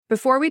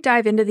Before we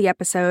dive into the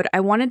episode, I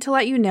wanted to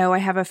let you know I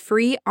have a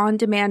free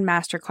on-demand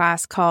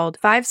masterclass called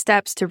 5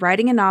 Steps to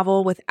Writing a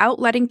Novel Without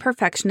Letting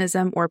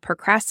Perfectionism or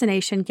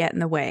Procrastination Get in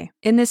the Way.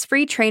 In this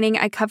free training,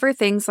 I cover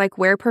things like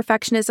where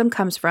perfectionism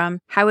comes from,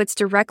 how it's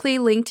directly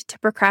linked to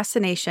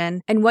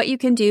procrastination, and what you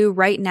can do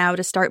right now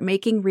to start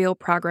making real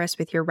progress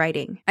with your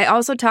writing. I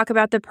also talk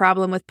about the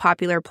problem with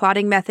popular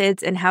plotting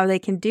methods and how they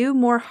can do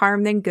more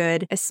harm than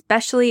good,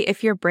 especially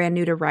if you're brand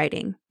new to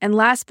writing. And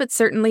last but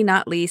certainly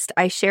not least,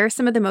 I share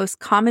some of the most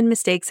common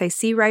mistakes I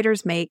see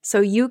writers make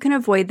so you can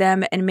avoid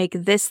them and make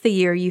this the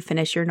year you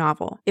finish your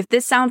novel. If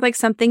this sounds like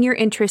something you're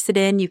interested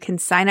in, you can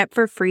sign up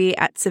for free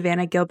at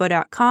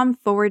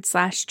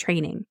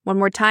savannahgilbo.com/training. One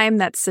more time,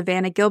 that's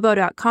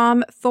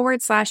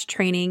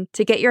savannahgilbo.com/training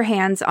to get your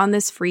hands on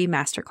this free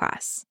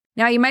masterclass.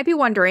 Now, you might be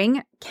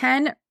wondering,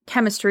 can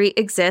chemistry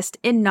exist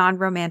in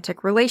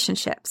non-romantic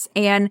relationships?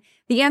 And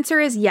the answer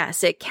is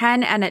yes, it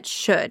can and it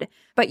should.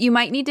 But you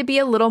might need to be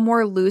a little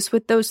more loose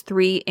with those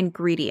 3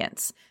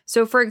 ingredients.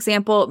 So for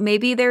example,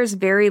 maybe there's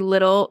very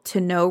little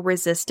to no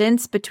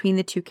resistance between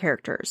the 2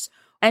 characters.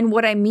 And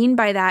what I mean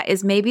by that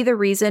is maybe the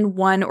reason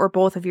one or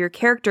both of your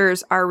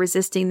characters are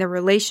resisting the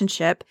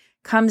relationship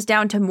comes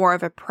down to more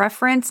of a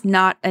preference,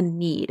 not a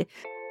need.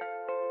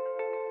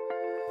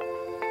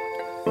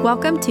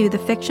 Welcome to the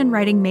Fiction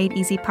Writing Made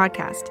Easy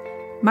podcast.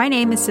 My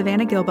name is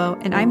Savannah Gilbo,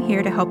 and I'm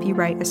here to help you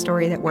write a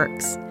story that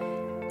works.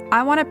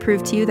 I want to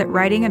prove to you that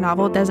writing a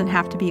novel doesn't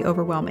have to be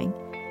overwhelming.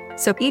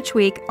 So each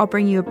week, I'll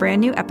bring you a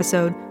brand new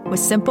episode with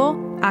simple,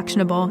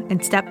 actionable,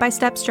 and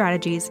step-by-step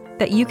strategies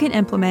that you can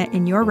implement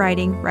in your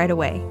writing right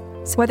away.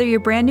 So whether you're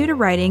brand new to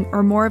writing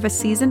or more of a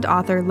seasoned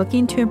author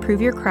looking to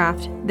improve your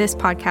craft, this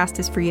podcast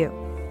is for you.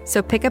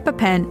 So pick up a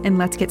pen and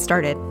let's get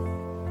started.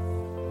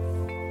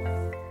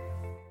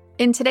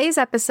 In today's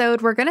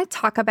episode, we're going to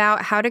talk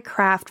about how to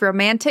craft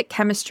romantic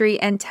chemistry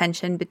and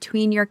tension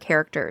between your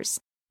characters.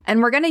 And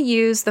we're going to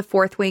use The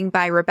Fourth Wing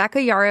by Rebecca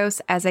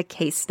Yarros as a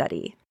case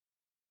study.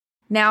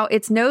 Now,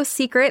 it's no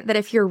secret that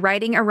if you're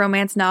writing a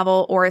romance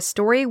novel or a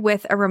story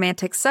with a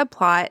romantic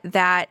subplot,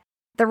 that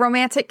the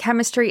romantic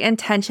chemistry and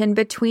tension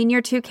between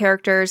your 2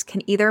 characters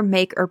can either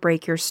make or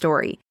break your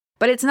story.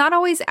 But it's not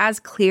always as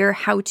clear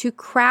how to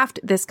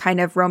craft this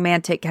kind of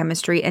romantic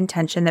chemistry and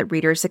tension that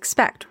readers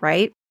expect,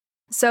 right?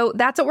 So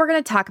that's what we're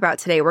going to talk about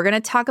today. We're going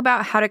to talk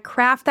about how to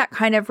craft that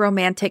kind of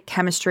romantic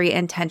chemistry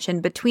and tension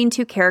between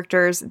 2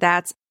 characters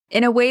that's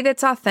in a way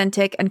that's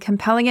authentic and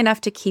compelling enough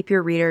to keep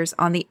your readers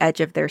on the edge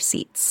of their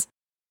seats.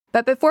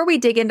 But before we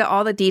dig into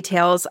all the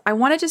details, I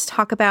want to just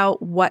talk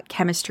about what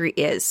chemistry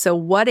is. So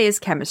what is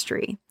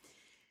chemistry?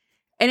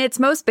 In its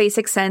most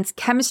basic sense,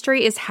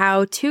 chemistry is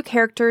how 2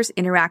 characters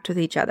interact with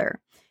each other.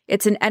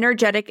 It's an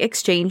energetic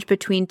exchange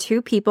between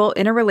 2 people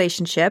in a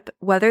relationship,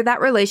 whether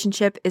that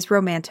relationship is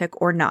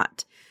romantic or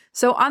not.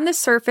 So on the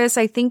surface,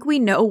 I think we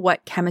know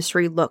what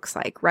chemistry looks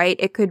like, right?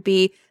 It could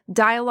be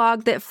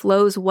dialogue that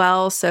flows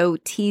well, so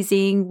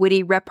teasing,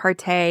 witty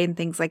repartee, and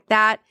things like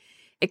that.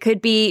 It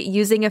could be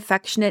using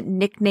affectionate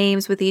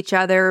nicknames with each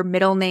other,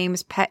 middle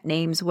names, pet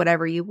names,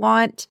 whatever you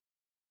want.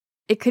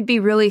 It could be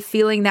really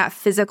feeling that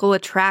physical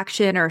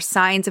attraction or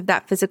signs of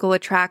that physical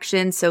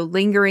attraction, so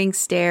lingering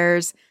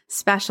stares,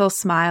 special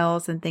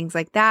smiles, and things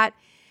like that.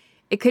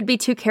 It could be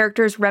 2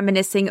 characters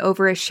reminiscing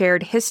over a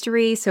shared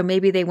history, so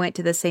maybe they went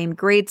to the same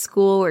grade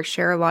school or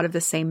share a lot of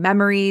the same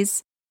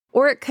memories.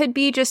 Or it could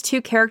be just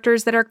 2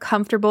 characters that are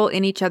comfortable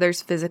in each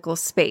other's physical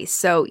space.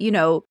 So,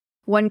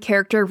 one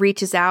character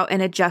reaches out and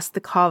adjusts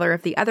the collar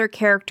of the other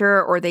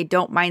character, or they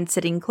don't mind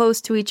sitting close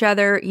to each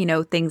other,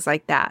 things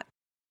like that.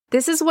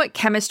 This is what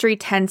chemistry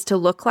tends to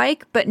look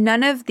like, but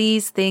none of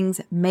these things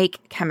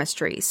make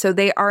chemistry. So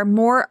they are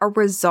more a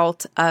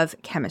result of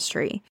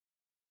chemistry.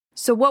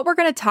 So what we're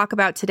going to talk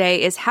about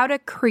today is how to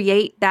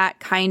create that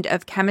kind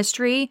of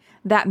chemistry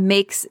that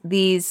makes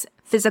these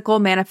physical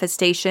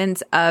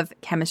manifestations of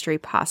chemistry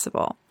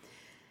possible.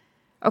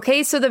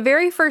 Okay, so the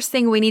very first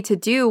thing we need to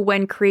do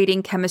when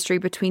creating chemistry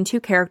between 2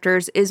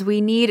 characters is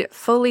we need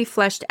fully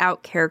fleshed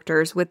out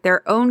characters with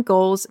their own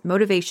goals,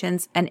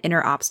 motivations, and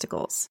inner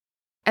obstacles.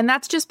 And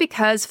that's just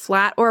because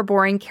flat or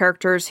boring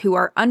characters who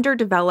are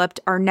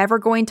underdeveloped are never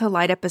going to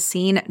light up a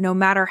scene no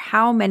matter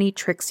how many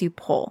tricks you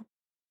pull.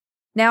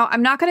 Now,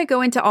 I'm not going to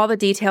go into all the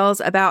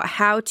details about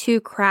how to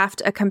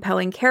craft a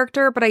compelling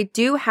character, but I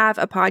do have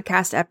a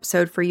podcast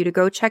episode for you to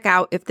go check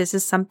out if this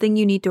is something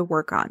you need to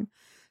work on.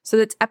 So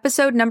that's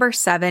episode number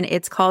 7.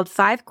 It's called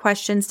 5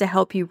 Questions to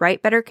Help You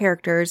Write Better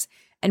Characters,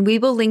 and we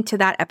will link to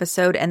that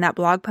episode and that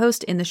blog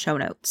post in the show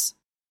notes.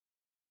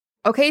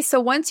 Okay, so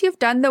once you've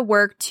done the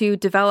work to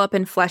develop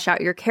and flesh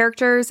out your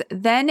characters,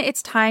 then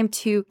it's time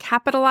to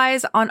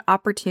capitalize on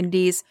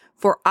opportunities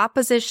for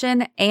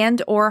opposition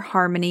and or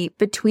harmony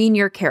between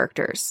your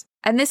characters.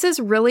 And this is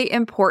really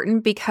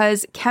important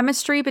because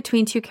chemistry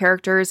between 2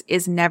 characters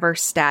is never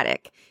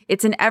static.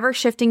 It's an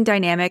ever-shifting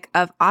dynamic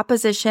of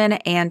opposition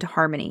and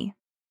harmony.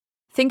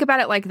 Think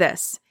about it like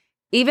this.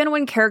 Even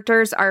when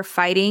characters are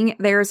fighting,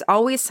 there's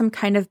always some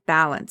kind of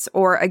balance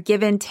or a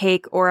give and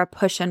take or a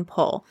push and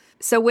pull.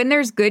 So when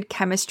there's good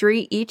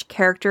chemistry, each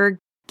character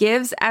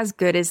gives as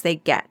good as they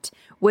get,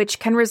 which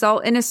can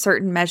result in a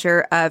certain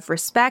measure of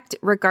respect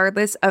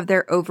regardless of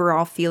their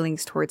overall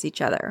feelings towards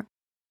each other.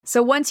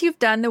 So once you've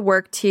done the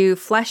work to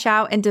flesh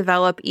out and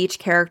develop each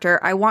character,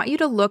 I want you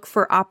to look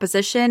for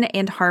opposition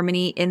and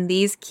harmony in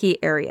these key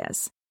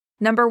areas.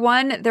 Number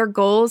one, their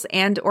goals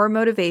and or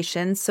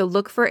motivations. So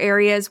look for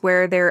areas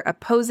where they're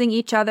opposing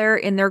each other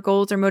in their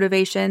goals or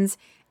motivations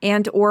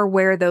and or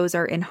where those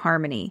are in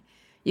harmony.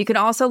 You can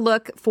also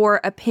look for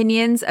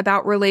opinions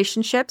about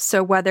relationships,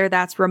 so whether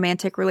that's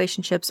romantic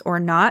relationships or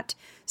not.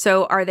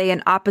 So are they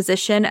in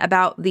opposition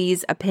about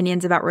these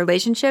opinions about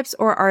relationships,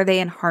 or are they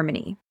in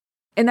harmony?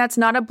 And that's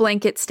not a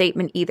blanket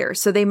statement either.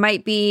 So they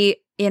might be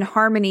in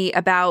harmony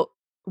about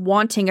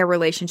wanting a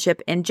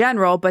relationship in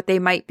general, but they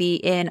might be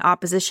in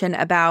opposition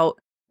about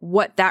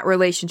what that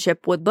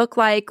relationship would look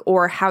like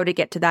or how to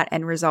get to that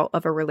end result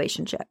of a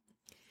relationship.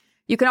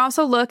 You can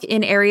also look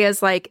in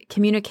areas like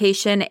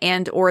communication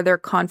and or their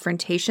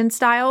confrontation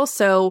style.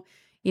 So,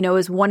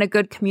 is one a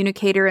good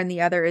communicator and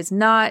the other is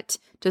not?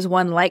 Does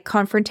one like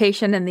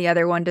confrontation and the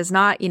other one does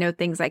not?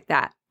 Things like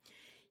that.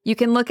 You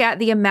can look at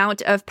the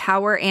amount of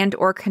power and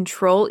or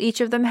control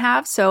each of them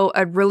have. So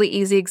a really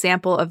easy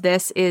example of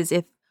this is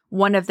if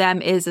one of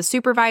them is a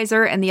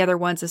supervisor and the other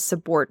one's a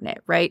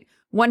subordinate, right?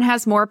 One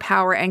has more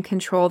power and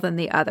control than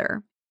the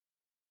other.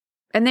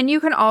 And then you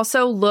can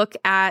also look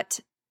at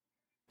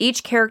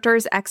each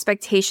character's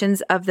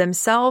expectations of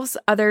themselves,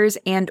 others,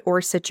 and or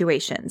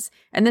situations.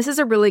 And this is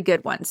a really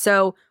good one.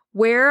 So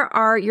where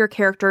are your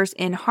characters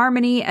in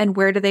harmony and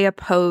where do they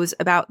oppose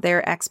about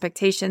their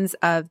expectations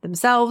of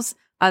themselves,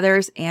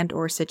 others, and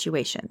or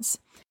situations?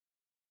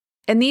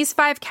 In these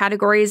 5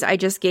 categories I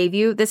just gave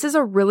you, this is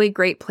a really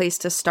great place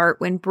to start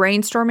when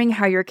brainstorming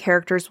how your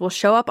characters will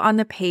show up on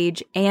the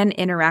page and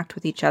interact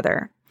with each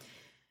other.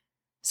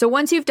 So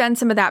once you've done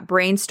some of that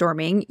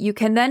brainstorming, you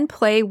can then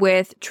play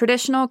with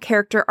traditional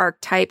character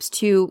archetypes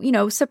to,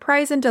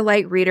 surprise and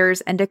delight readers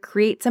and to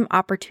create some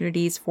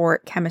opportunities for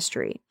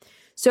chemistry.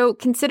 So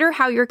consider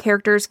how your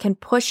characters can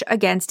push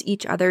against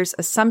each other's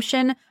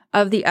assumption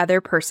of the other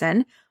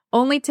person,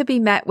 only to be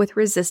met with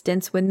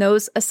resistance when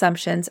those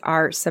assumptions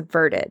are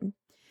subverted.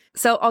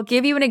 So I'll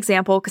give you an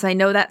example because I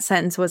know that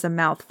sentence was a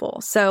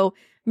mouthful. So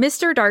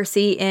Mr.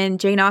 Darcy in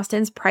Jane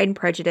Austen's Pride and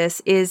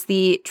Prejudice is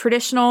the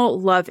traditional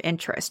love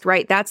interest,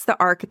 right? That's the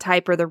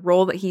archetype or the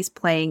role that he's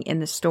playing in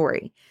the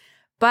story.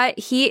 But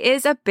he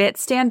is a bit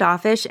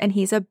standoffish and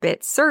he's a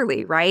bit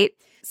surly, right?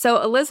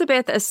 So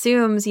Elizabeth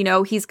assumes,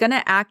 he's going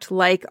to act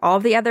like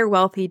all the other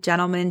wealthy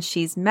gentlemen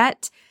she's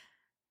met,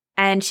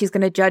 and she's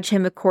going to judge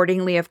him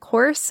accordingly, of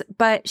course,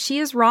 but she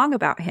is wrong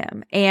about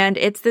him. And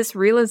it's this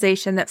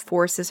realization that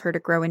forces her to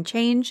grow and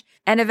change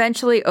and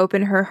eventually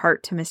open her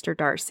heart to Mr.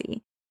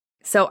 Darcy.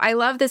 So I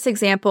love this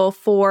example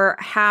for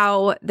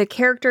how the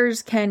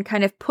characters can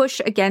kind of push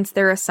against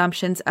their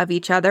assumptions of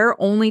each other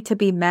only to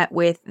be met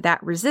with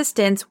that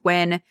resistance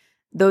when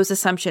those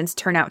assumptions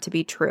turn out to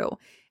be true.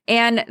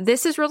 And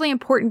this is really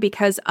important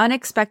because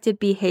unexpected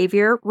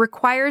behavior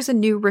requires a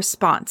new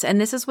response. And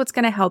this is what's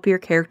going to help your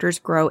characters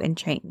grow and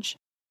change.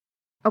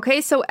 Okay,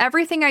 so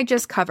everything I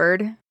just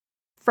covered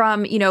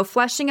from,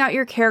 fleshing out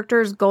your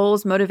characters'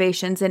 goals,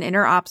 motivations, and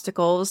inner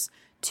obstacles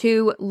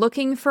to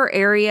looking for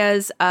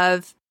areas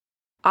of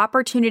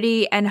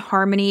opportunity and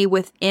harmony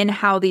within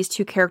how these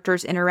two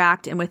characters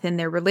interact and within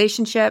their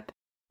relationship,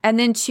 and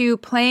then to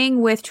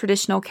playing with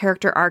traditional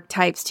character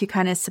archetypes to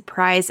kind of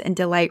surprise and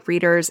delight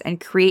readers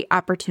and create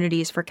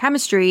opportunities for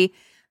chemistry.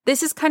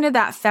 This is kind of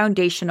that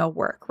foundational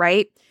work,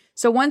 right?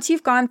 So once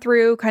you've gone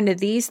through kind of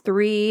these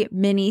 3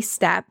 mini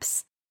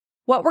steps,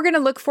 what we're going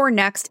to look for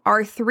next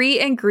are 3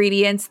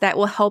 ingredients that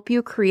will help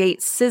you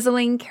create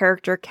sizzling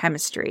character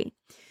chemistry.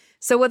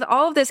 So with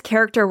all of this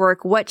character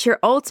work, what you're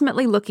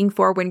ultimately looking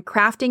for when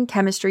crafting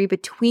chemistry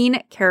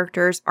between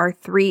characters are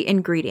 3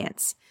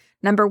 ingredients.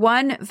 Number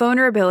 1,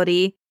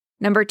 vulnerability.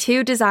 Number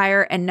 2,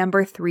 desire. And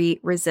number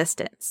 3,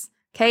 resistance.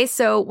 Okay,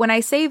 so when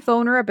I say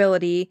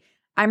vulnerability,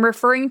 I'm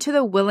referring to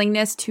the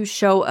willingness to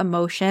show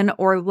emotion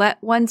or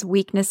let one's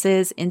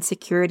weaknesses,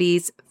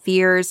 insecurities,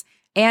 fears,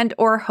 and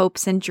or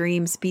hopes and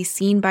dreams be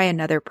seen by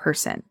another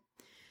person.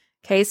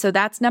 Okay, so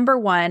that's number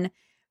 1.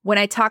 When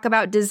I talk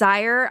about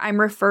desire, I'm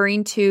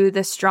referring to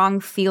the strong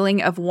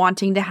feeling of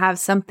wanting to have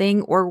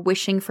something or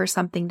wishing for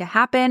something to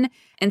happen.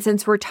 And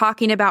since we're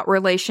talking about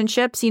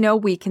relationships,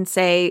 we can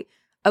say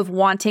of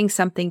wanting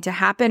something to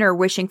happen or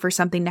wishing for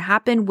something to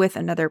happen with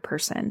another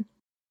person.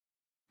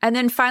 And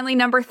then finally,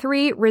 number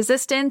 3,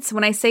 resistance.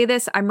 When I say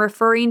this, I'm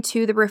referring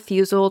to the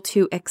refusal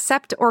to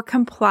accept or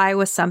comply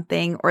with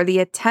something or the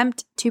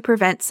attempt to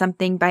prevent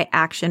something by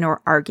action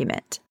or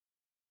argument.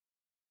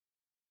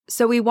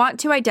 So we want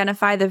to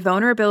identify the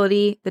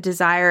vulnerability, the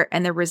desire,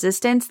 and the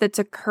resistance that's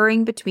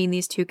occurring between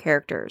these 2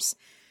 characters.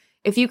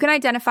 If you can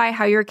identify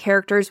how your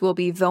characters will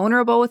be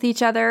vulnerable with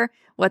each other,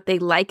 what they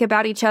like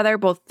about each other,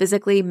 both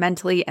physically,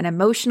 mentally, and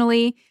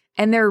emotionally,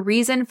 and their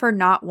reason for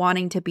not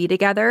wanting to be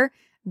together,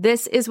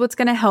 this is what's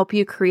going to help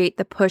you create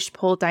the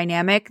push-pull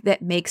dynamic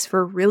that makes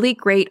for really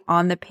great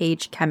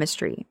on-the-page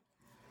chemistry.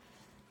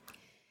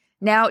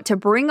 Now, to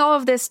bring all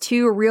of this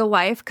to real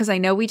life, because I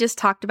know we just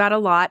talked about a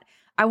lot,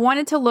 I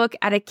wanted to look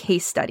at a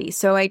case study.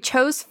 So I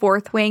chose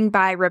Fourth Wing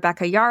by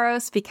Rebecca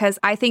Yarros because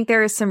I think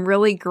there is some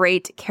really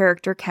great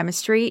character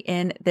chemistry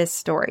in this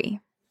story.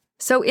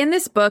 So in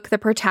this book, the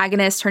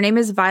protagonist, her name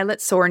is Violet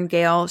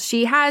Sorrengail.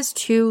 She has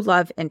two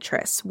love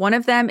interests. One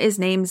of them is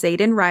named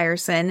Xaden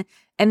Ryerson,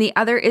 and the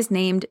other is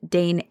named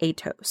Dain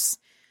Atos.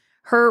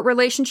 Her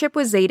relationship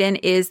with Xaden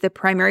is the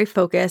primary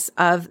focus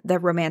of the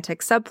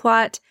romantic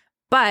subplot,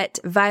 but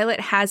Violet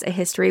has a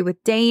history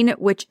with Dain,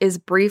 which is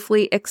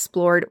briefly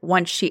explored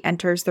once she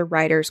enters the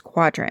writer's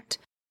quadrant.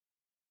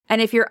 And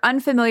if you're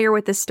unfamiliar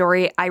with this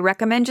story, I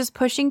recommend just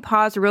pushing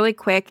pause really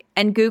quick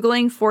and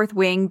Googling Fourth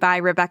Wing by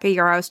Rebecca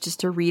Yarros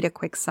just to read a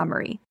quick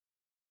summary.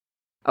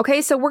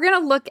 Okay, so we're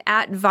going to look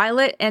at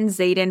Violet and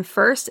Xaden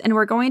first, and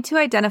we're going to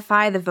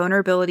identify the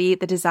vulnerability,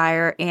 the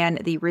desire, and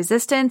the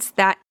resistance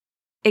that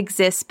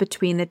exists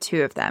between the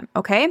two of them,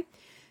 okay?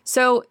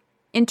 So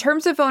in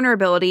terms of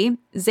vulnerability,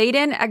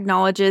 Xaden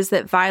acknowledges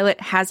that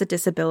Violet has a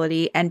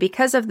disability, and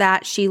because of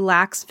that, she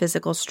lacks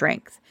physical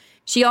strength.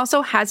 She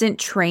also hasn't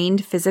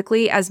trained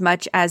physically as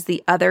much as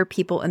the other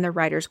people in the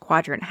writer's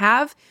quadrant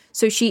have,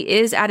 so she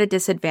is at a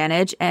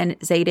disadvantage, and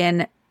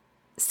Xaden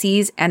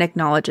sees and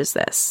acknowledges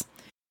this.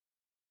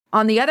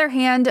 On the other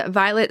hand,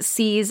 Violet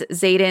sees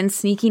Xaden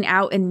sneaking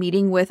out and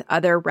meeting with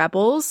other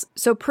rebels,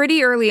 so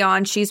pretty early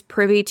on, she's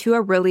privy to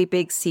a really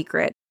big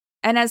secret.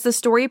 And as the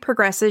story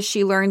progresses,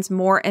 she learns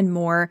more and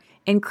more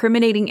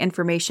incriminating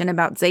information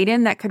about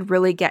Xaden that could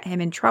really get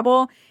him in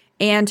trouble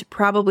and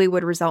probably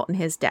would result in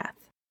his death.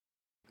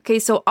 Okay,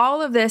 so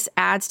all of this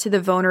adds to the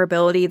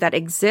vulnerability that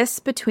exists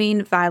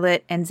between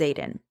Violet and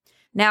Xaden.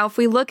 Now, if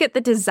we look at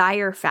the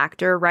desire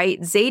factor,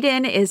 right,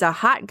 Xaden is a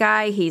hot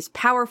guy, he's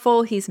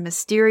powerful, he's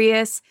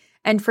mysterious,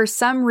 and for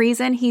some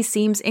reason, he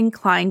seems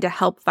inclined to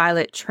help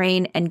Violet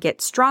train and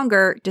get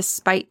stronger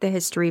despite the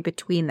history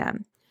between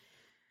them.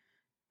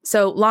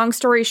 So long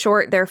story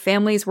short, their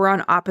families were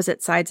on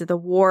opposite sides of the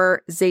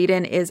war.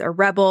 Xaden is a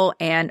rebel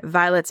and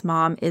Violet's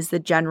mom is the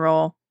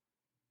general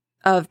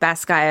of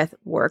Basgiath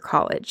War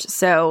College.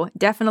 So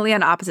definitely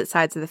on opposite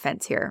sides of the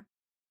fence here.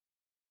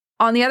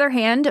 On the other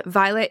hand,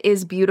 Violet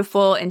is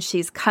beautiful and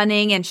she's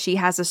cunning and she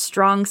has a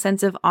strong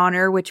sense of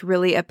honor, which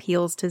really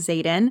appeals to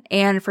Xaden.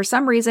 And for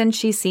some reason,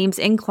 she seems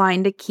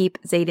inclined to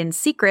keep Xaden's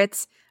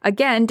secrets,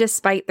 again,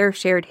 despite their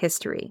shared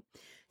history.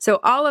 So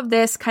all of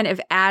this kind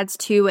of adds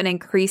to and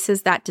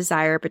increases that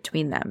desire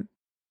between them.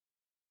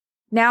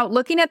 Now,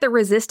 looking at the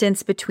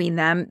resistance between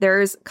them,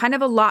 there's kind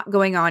of a lot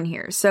going on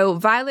here. So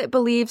Violet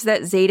believes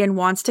that Xaden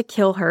wants to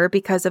kill her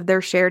because of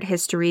their shared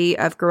history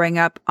of growing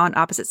up on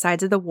opposite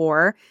sides of the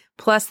war.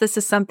 Plus, this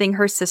is something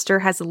her sister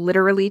has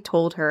literally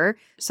told her.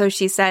 So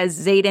she says,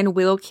 Xaden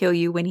will kill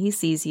you when he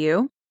sees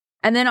you.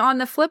 And then on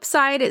the flip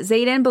side,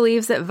 Xaden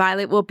believes that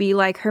Violet will be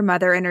like her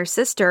mother and her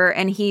sister,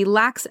 and he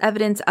lacks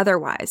evidence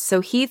otherwise. So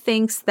he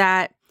thinks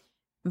that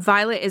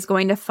Violet is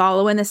going to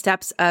follow in the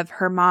steps of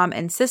her mom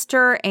and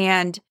sister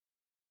and,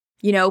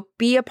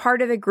 be a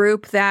part of the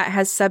group that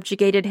has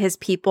subjugated his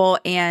people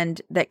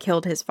and that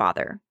killed his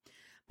father.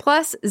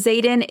 Plus,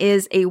 Xaden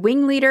is a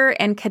wing leader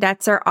and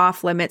cadets are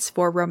off limits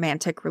for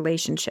romantic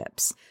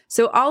relationships.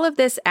 So all of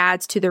this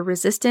adds to the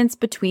resistance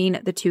between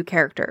the two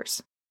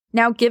characters.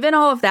 Now, given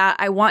all of that,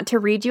 I want to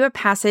read you a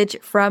passage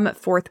from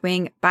Fourth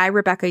Wing by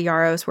Rebecca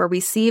Yarros where we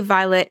see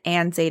Violet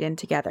and Xaden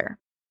together.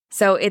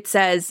 So it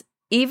says,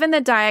 even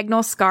the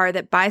diagonal scar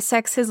that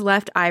bisects his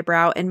left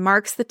eyebrow and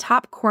marks the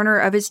top corner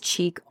of his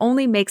cheek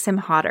only makes him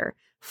hotter.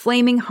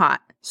 Flaming hot,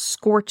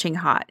 scorching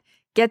hot,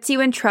 gets you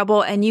in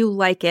trouble and you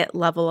like it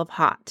level of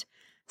hot.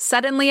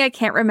 Suddenly, I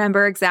can't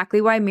remember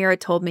exactly why Mira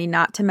told me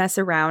not to mess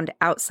around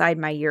outside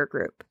my year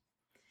group.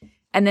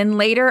 And then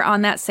later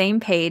on that same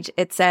page,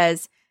 it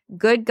says,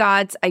 good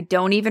gods, I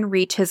don't even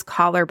reach his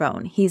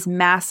collarbone. He's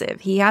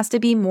massive. He has to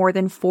be more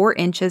than 4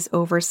 inches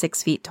over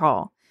 6 feet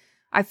tall.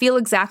 I feel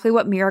exactly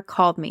what Mira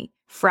called me,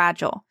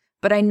 fragile.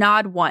 But I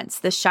nod once.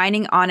 The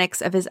shining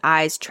onyx of his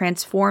eyes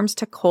transforms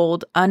to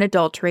cold,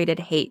 unadulterated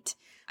hate.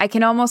 I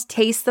can almost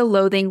taste the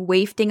loathing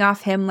wafting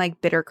off him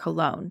like bitter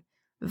cologne.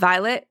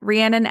 Violet,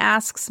 Rhiannon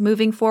asks,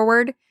 moving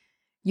forward.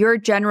 You're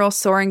General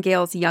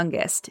Sorrengail's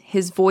youngest.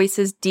 His voice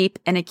is deep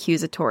and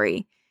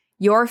accusatory.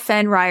 You're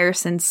Fen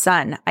Ryerson's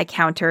son, I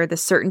counter, the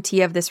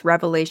certainty of this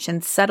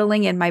revelation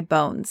settling in my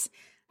bones.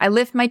 I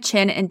lift my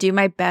chin and do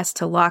my best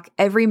to lock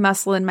every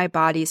muscle in my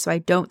body so I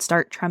don't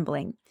start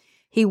trembling.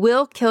 He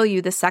will kill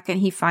you the second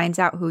he finds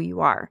out who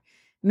you are.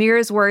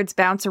 Mira's words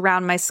bounce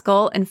around my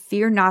skull and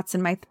fear knots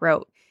in my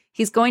throat.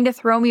 He's going to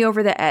throw me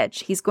over the edge.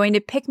 He's going to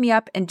pick me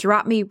up and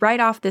drop me right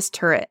off this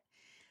turret.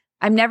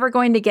 I'm never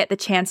going to get the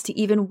chance to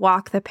even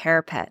walk the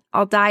parapet.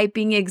 I'll die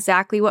being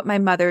exactly what my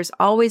mother's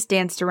always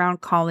danced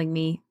around calling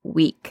me,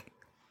 weak.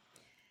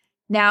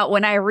 Now,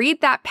 when I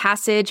read that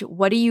passage,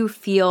 what do you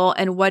feel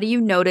and what do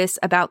you notice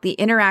about the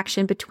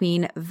interaction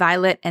between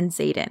Violet and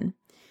Xaden?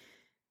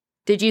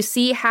 Did you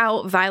see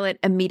how Violet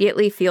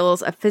immediately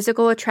feels a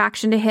physical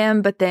attraction to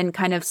him, but then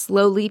kind of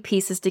slowly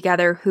pieces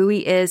together who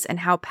he is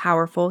and how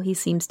powerful he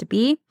seems to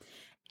be?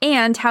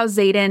 and how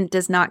Xaden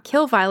does not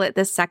kill Violet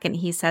the second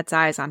he sets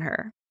eyes on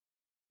her.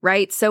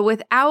 Right? So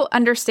without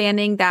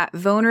understanding that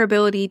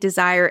vulnerability,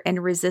 desire,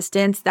 and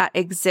resistance that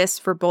exists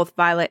for both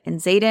Violet and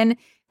Xaden,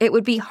 it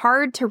would be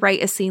hard to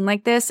write a scene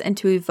like this and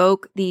to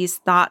evoke these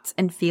thoughts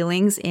and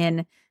feelings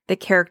in the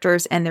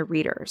characters and the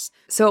readers.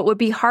 So it would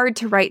be hard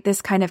to write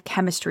this kind of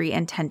chemistry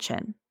and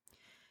tension.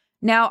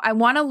 Now, I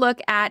want to look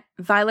at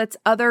Violet's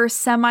other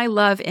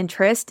semi-love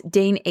interest,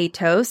 Dain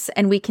Atos,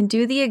 and we can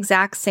do the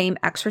exact same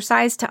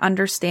exercise to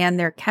understand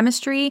their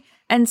chemistry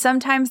and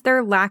sometimes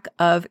their lack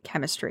of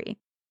chemistry.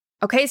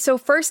 Okay, so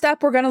first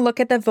up, we're going to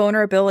look at the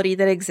vulnerability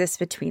that exists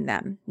between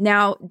them.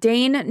 Now,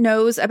 Dain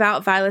knows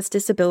about Violet's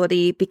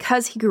disability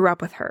because he grew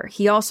up with her.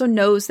 He also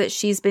knows that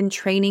she's been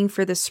training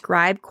for the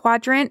scribe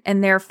quadrant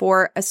and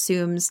therefore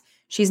assumes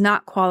she's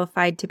not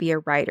qualified to be a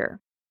writer.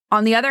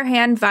 On the other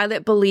hand,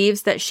 Violet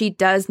believes that she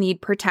does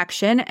need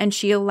protection and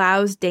she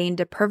allows Dain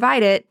to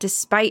provide it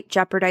despite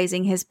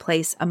jeopardizing his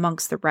place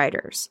amongst the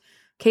writers.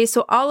 Okay,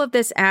 so all of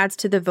this adds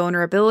to the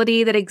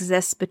vulnerability that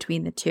exists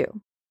between the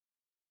two.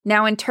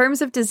 Now, in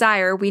terms of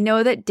desire, we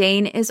know that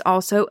Dain is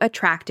also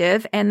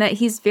attractive and that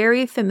he's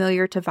very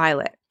familiar to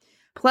Violet.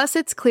 Plus,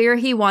 it's clear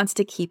he wants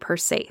to keep her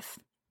safe.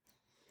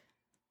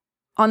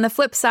 On the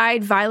flip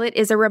side, Violet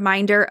is a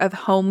reminder of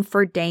home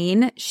for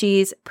Dain.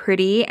 She's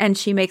pretty and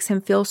she makes him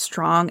feel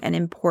strong and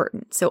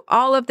important. So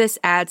all of this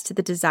adds to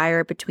the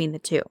desire between the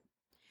two.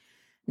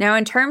 Now,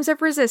 in terms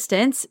of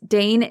resistance,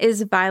 Dain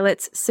is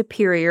Violet's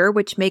superior,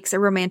 which makes a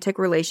romantic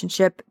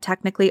relationship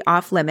technically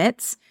off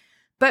limits.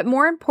 But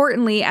more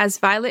importantly, as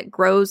Violet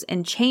grows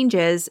and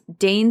changes,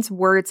 Dain's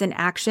words and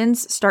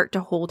actions start to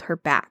hold her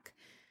back.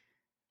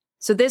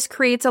 So this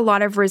creates a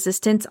lot of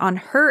resistance on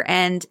her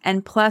end,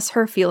 and plus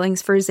her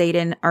feelings for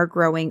Xaden are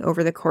growing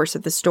over the course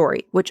of the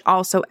story, which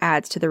also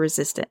adds to the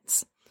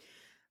resistance.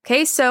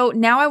 Okay, so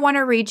now I want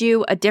to read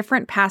you a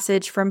different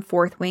passage from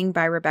Fourth Wing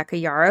by Rebecca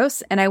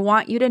Yarros, and I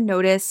want you to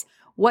notice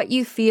what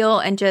you feel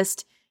and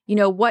just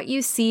what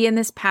you see in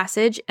this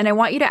passage. And I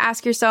want you to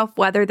ask yourself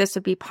whether this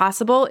would be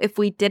possible if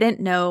we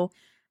didn't know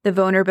the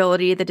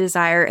vulnerability, the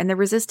desire, and the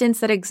resistance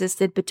that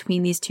existed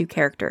between these two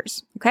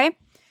characters. Okay?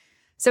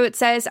 So it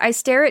says, I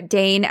stare at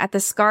Dain, at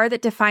the scar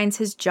that defines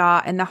his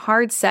jaw and the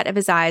hard set of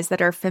his eyes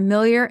that are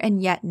familiar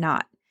and yet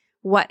not.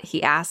 What?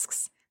 He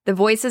asks. The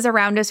voices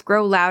around us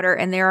grow louder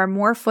and there are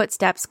more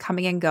footsteps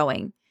coming and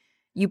going.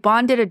 You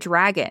bonded a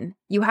dragon.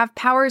 You have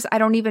powers I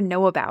don't even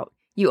know about.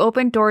 You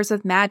open doors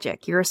with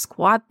magic. You're a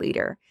squad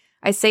leader.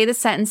 I say the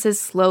sentences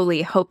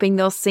slowly, hoping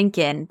they'll sink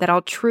in, that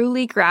I'll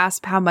truly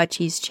grasp how much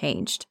he's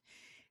changed.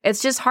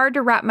 It's just hard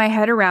to wrap my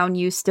head around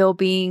you still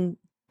being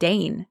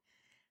Dain.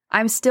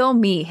 I'm still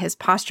me, his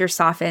posture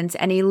softens,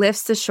 and he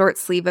lifts the short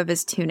sleeve of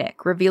his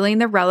tunic, revealing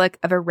the relic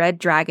of a red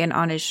dragon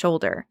on his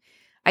shoulder.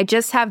 I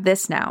just have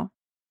this now.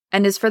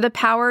 And as for the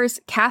powers,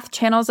 Kath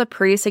channels a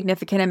pretty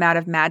significant amount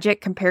of magic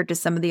compared to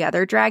some of the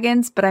other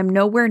dragons, but I'm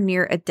nowhere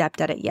near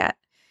adept at it yet.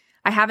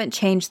 I haven't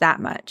changed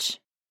that much.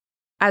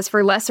 As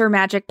for lesser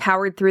magic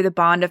powered through the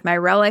bond of my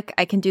relic,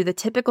 I can do the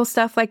typical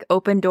stuff like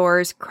open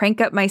doors, crank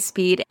up my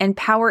speed, and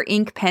power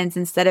ink pens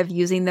instead of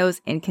using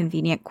those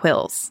inconvenient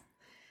quills.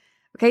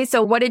 Okay,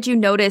 so what did you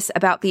notice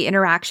about the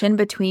interaction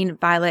between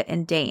Violet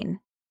and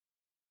Dain?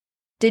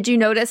 Did you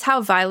notice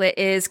how Violet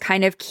is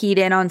kind of keyed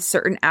in on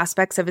certain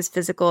aspects of his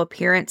physical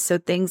appearance? So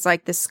things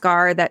like the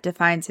scar that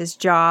defines his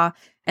jaw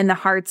and the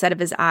hard set of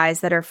his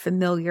eyes that are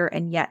familiar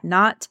and yet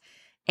not.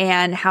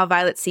 And how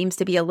Violet seems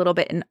to be a little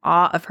bit in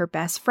awe of her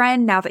best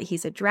friend now that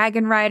he's a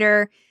dragon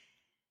rider.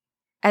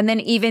 And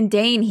then even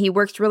Dain, he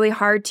works really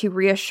hard to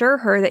reassure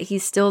her that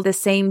he's still the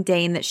same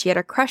Dain that she had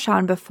a crush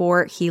on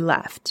before he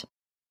left.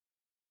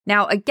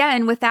 Now,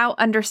 again, without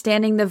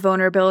understanding the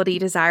vulnerability,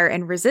 desire,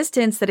 and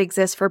resistance that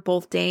exists for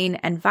both Dain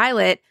and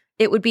Violet,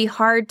 it would be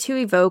hard to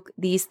evoke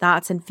these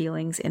thoughts and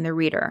feelings in the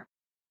reader.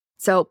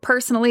 So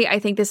personally, I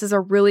think this is a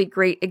really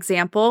great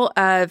example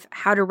of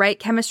how to write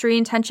chemistry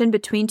and tension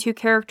between two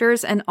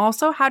characters and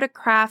also how to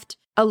craft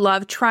a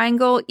love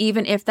triangle,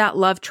 even if that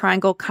love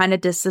triangle kind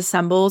of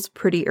disassembles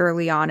pretty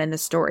early on in the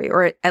story,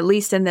 or at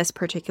least in this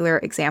particular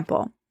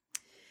example.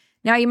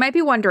 Now, you might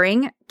be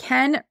wondering,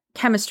 can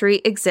chemistry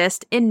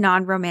exist in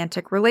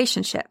non-romantic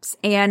relationships?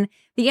 And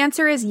the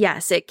answer is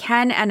yes, it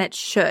can and it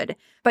should,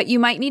 but you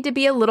might need to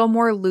be a little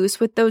more loose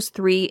with those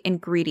three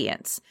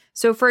ingredients.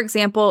 So for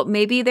example,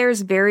 maybe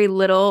there's very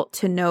little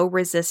to no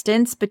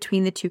resistance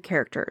between the two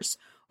characters.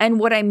 And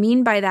what I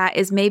mean by that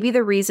is maybe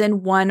the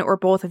reason one or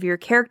both of your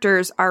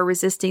characters are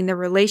resisting the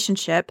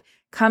relationship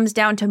comes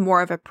down to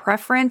more of a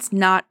preference,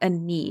 not a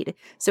need.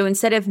 So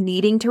instead of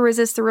needing to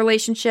resist the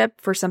relationship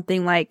for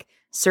something like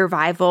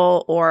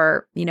survival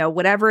or,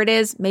 whatever it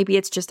is, maybe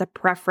it's just a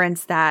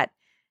preference that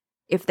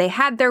if they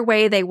had their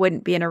way, they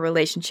wouldn't be in a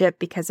relationship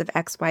because of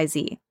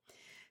XYZ.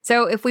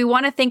 So if we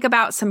want to think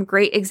about some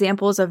great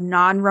examples of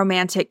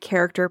non-romantic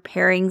character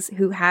pairings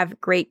who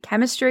have great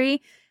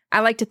chemistry,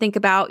 I like to think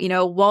about,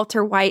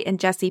 Walter White and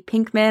Jesse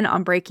Pinkman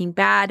on Breaking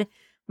Bad,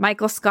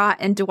 Michael Scott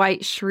and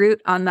Dwight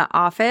Schrute on The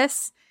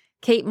Office,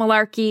 Kate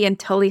Malarkey and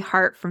Tully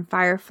Hart from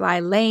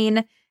Firefly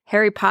Lane,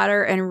 Harry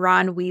Potter and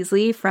Ron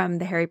Weasley from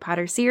the Harry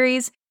Potter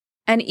series,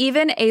 and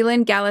even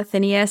Aelin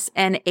Galathynius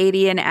and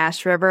Aedion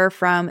Ashriver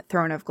from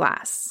Throne of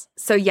Glass.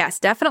 So yes,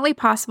 definitely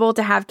possible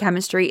to have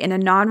chemistry in a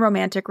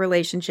non-romantic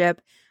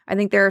relationship. I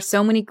think there are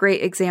so many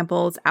great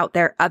examples out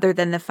there other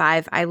than the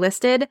 5 I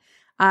listed.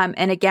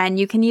 And again,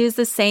 you can use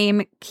the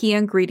same key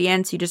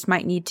ingredients. You just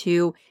might need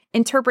to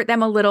interpret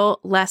them a little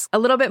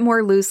bit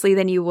more loosely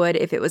than you would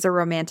if it was a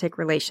romantic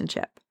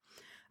relationship.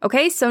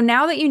 Okay, so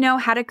now that you know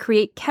how to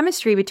create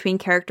chemistry between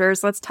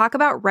characters, let's talk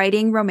about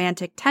writing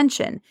romantic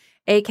tension,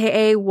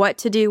 aka what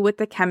to do with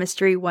the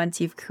chemistry once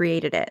you've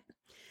created it.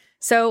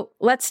 So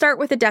let's start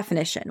with a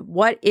definition.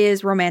 What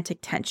is romantic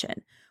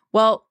tension?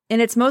 Well, in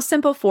its most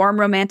simple form,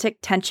 romantic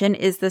tension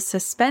is the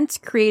suspense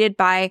created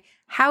by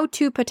how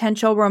 2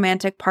 potential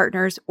romantic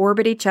partners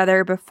orbit each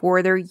other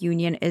before their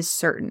union is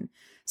certain.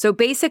 So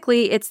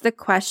basically, it's the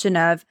question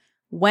of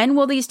when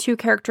will these 2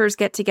 characters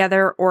get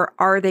together, or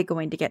are they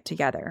going to get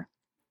together?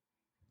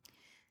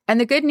 And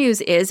the good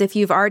news is, if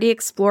you've already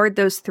explored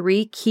those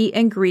 3 key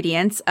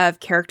ingredients of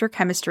character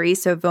chemistry,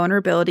 so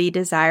vulnerability,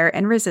 desire,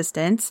 and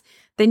resistance,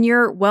 then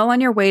you're well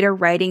on your way to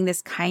writing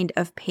this kind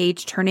of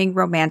page-turning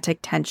romantic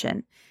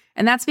tension.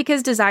 And that's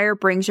because desire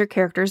brings your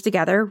characters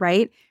together,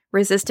 right?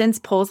 Resistance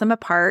pulls them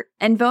apart,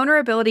 and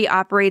vulnerability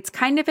operates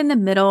kind of in the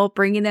middle,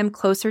 bringing them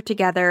closer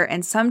together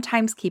and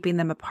sometimes keeping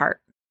them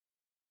apart.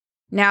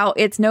 Now,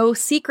 it's no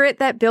secret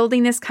that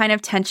building this kind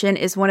of tension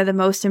is one of the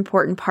most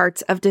important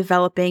parts of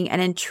developing an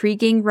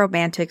intriguing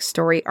romantic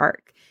story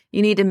arc.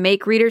 You need to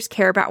make readers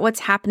care about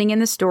what's happening in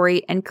the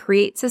story and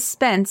create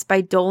suspense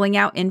by doling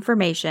out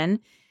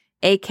information,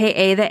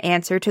 aka the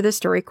answer to the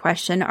story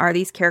question, are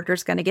these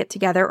characters going to get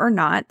together or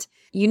not?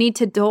 You need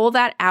to dole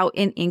that out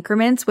in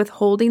increments,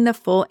 withholding the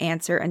full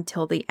answer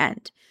until the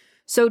end.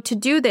 So to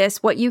do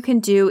this, what you can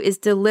do is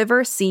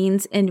deliver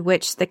scenes in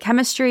which the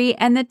chemistry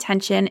and the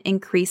tension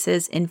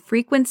increases in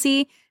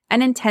frequency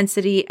and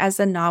intensity as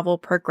the novel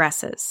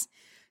progresses.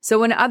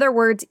 So in other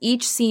words,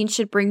 each scene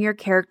should bring your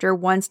character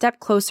one step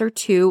closer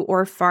to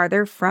or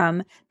farther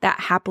from that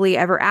happily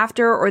ever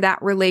after or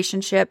that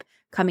relationship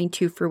coming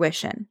to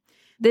fruition.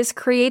 This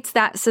creates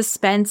that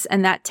suspense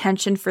and that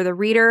tension for the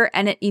reader,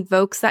 and it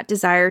evokes that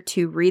desire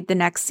to read the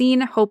next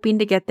scene, hoping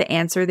to get the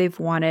answer they've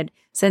wanted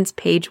since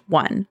page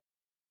 1.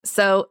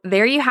 So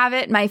there you have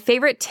it, my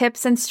favorite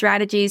tips and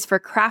strategies for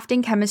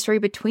crafting chemistry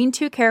between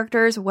 2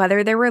 characters,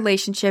 whether their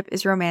relationship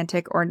is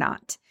romantic or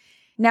not.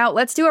 Now,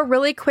 let's do a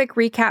really quick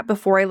recap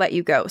before I let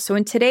you go. So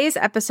in today's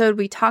episode,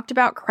 we talked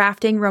about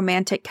crafting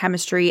romantic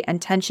chemistry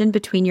and tension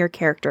between your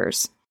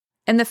characters.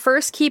 And the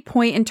first key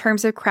point in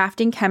terms of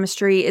crafting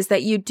chemistry is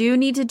that you do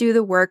need to do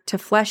the work to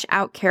flesh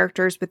out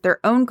characters with their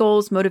own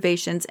goals,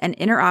 motivations, and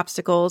inner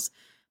obstacles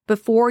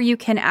before you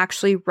can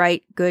actually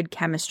write good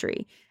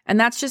chemistry. And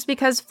that's just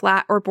because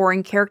flat or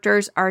boring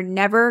characters are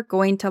never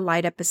going to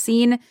light up a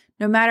scene,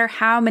 no matter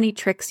how many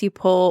tricks you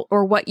pull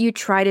or what you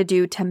try to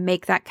do to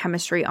make that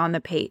chemistry on the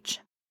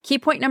page. Key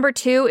point number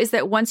 2 is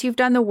that once you've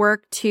done the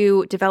work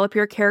to develop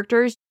your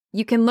characters,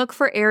 you can look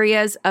for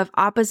areas of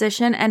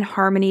opposition and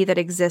harmony that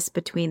exist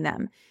between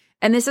them.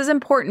 And this is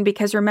important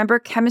because remember,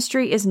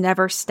 chemistry is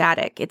never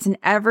static. It's an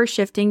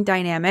ever-shifting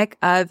dynamic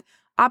of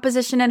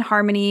opposition and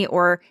harmony,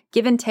 or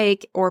give and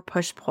take, or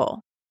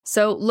push-pull.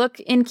 So look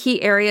in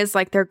key areas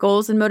like their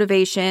goals and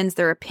motivations,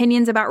 their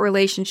opinions about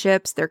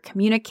relationships, their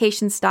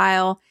communication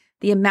style,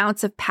 the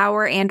amounts of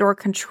power and or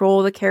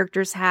control the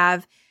characters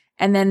have,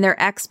 and then their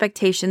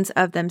expectations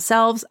of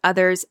themselves,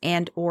 others,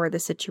 and or the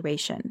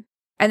situation.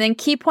 And then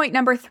key point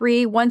number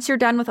 3, once you're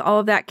done with all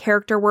of that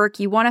character work,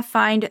 you want to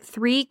find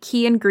 3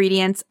 key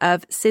ingredients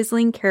of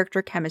sizzling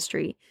character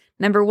chemistry.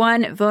 Number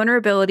 1,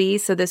 vulnerability,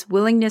 so this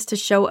willingness to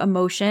show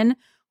emotion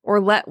or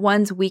let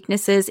one's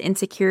weaknesses,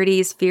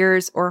 insecurities,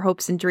 fears, or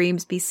hopes and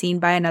dreams be seen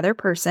by another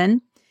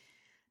person.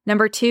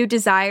 Number 2,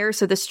 desire,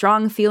 so the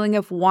strong feeling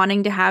of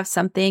wanting to have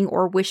something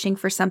or wishing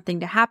for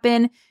something to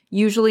happen,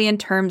 usually in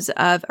terms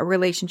of a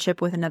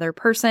relationship with another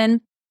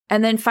person.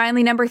 And then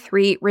finally, number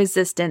 3,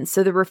 resistance,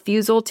 so the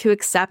refusal to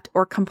accept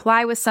or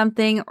comply with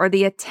something or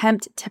the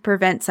attempt to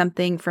prevent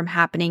something from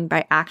happening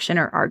by action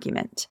or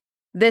argument.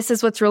 This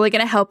is what's really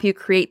going to help you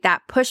create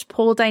that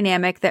push-pull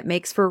dynamic that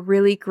makes for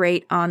really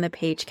great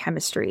on-the-page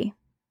chemistry.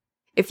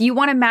 If you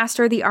want to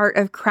master the art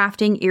of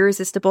crafting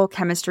irresistible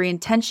chemistry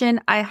and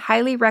tension, I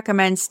highly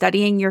recommend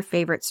studying your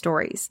favorite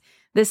stories.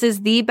 This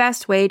is the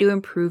best way to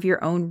improve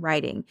your own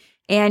writing.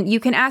 And you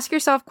can ask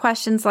yourself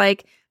questions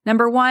like,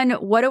 number 1,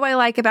 what do I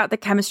like about the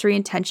chemistry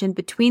and tension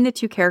between the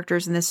 2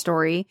 characters in this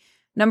story?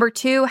 Number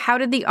 2, how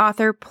did the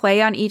author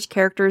play on each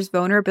character's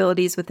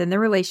vulnerabilities within the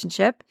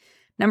relationship?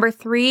 Number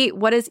 3,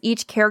 what does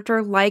each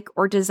character like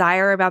or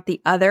desire about the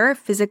other,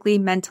 physically,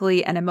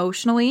 mentally, and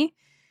emotionally?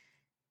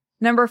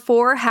 Number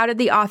 4, how did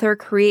the author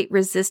create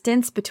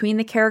resistance between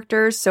the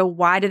characters? So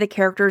why do the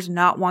characters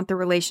not want the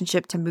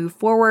relationship to move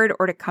forward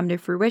or to come to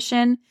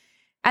fruition?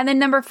 And then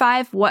number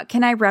 5, what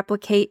can I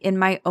replicate in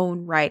my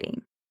own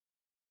writing?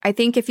 I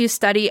think if you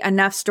study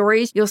enough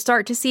stories, you'll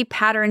start to see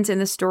patterns in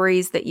the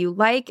stories that you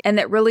like and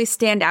that really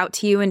stand out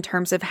to you in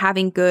terms of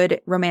having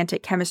good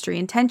romantic chemistry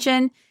and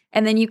tension.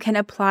 And then you can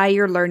apply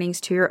your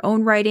learnings to your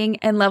own writing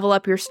and level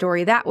up your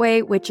story that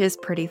way, which is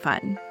pretty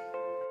fun.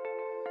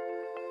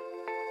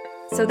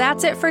 So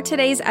that's it for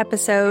today's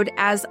episode.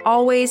 As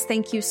always,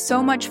 thank you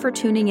so much for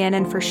tuning in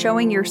and for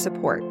showing your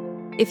support.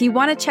 If you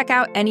want to check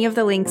out any of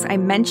the links I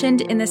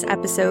mentioned in this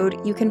episode,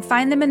 you can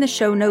find them in the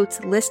show notes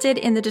listed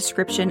in the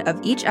description of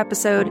each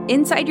episode,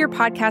 inside your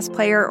podcast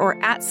player,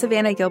 or at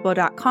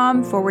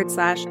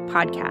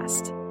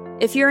savannahgilbo.com/podcast.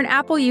 If you're an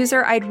Apple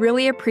user, I'd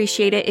really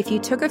appreciate it if you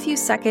took a few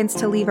seconds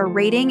to leave a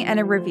rating and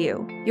a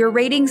review. Your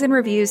ratings and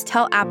reviews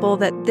tell Apple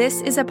that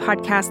this is a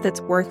podcast that's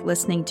worth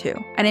listening to.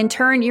 And in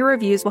turn, your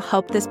reviews will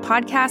help this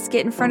podcast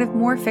get in front of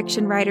more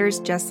fiction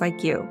writers just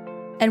like you.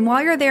 And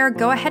while you're there,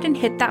 go ahead and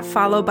hit that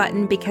follow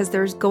button because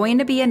there's going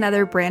to be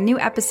another brand new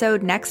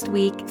episode next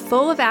week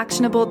full of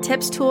actionable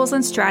tips, tools,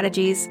 and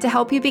strategies to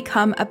help you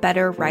become a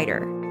better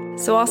writer.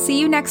 So I'll see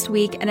you next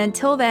week, and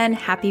until then,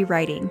 happy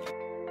writing.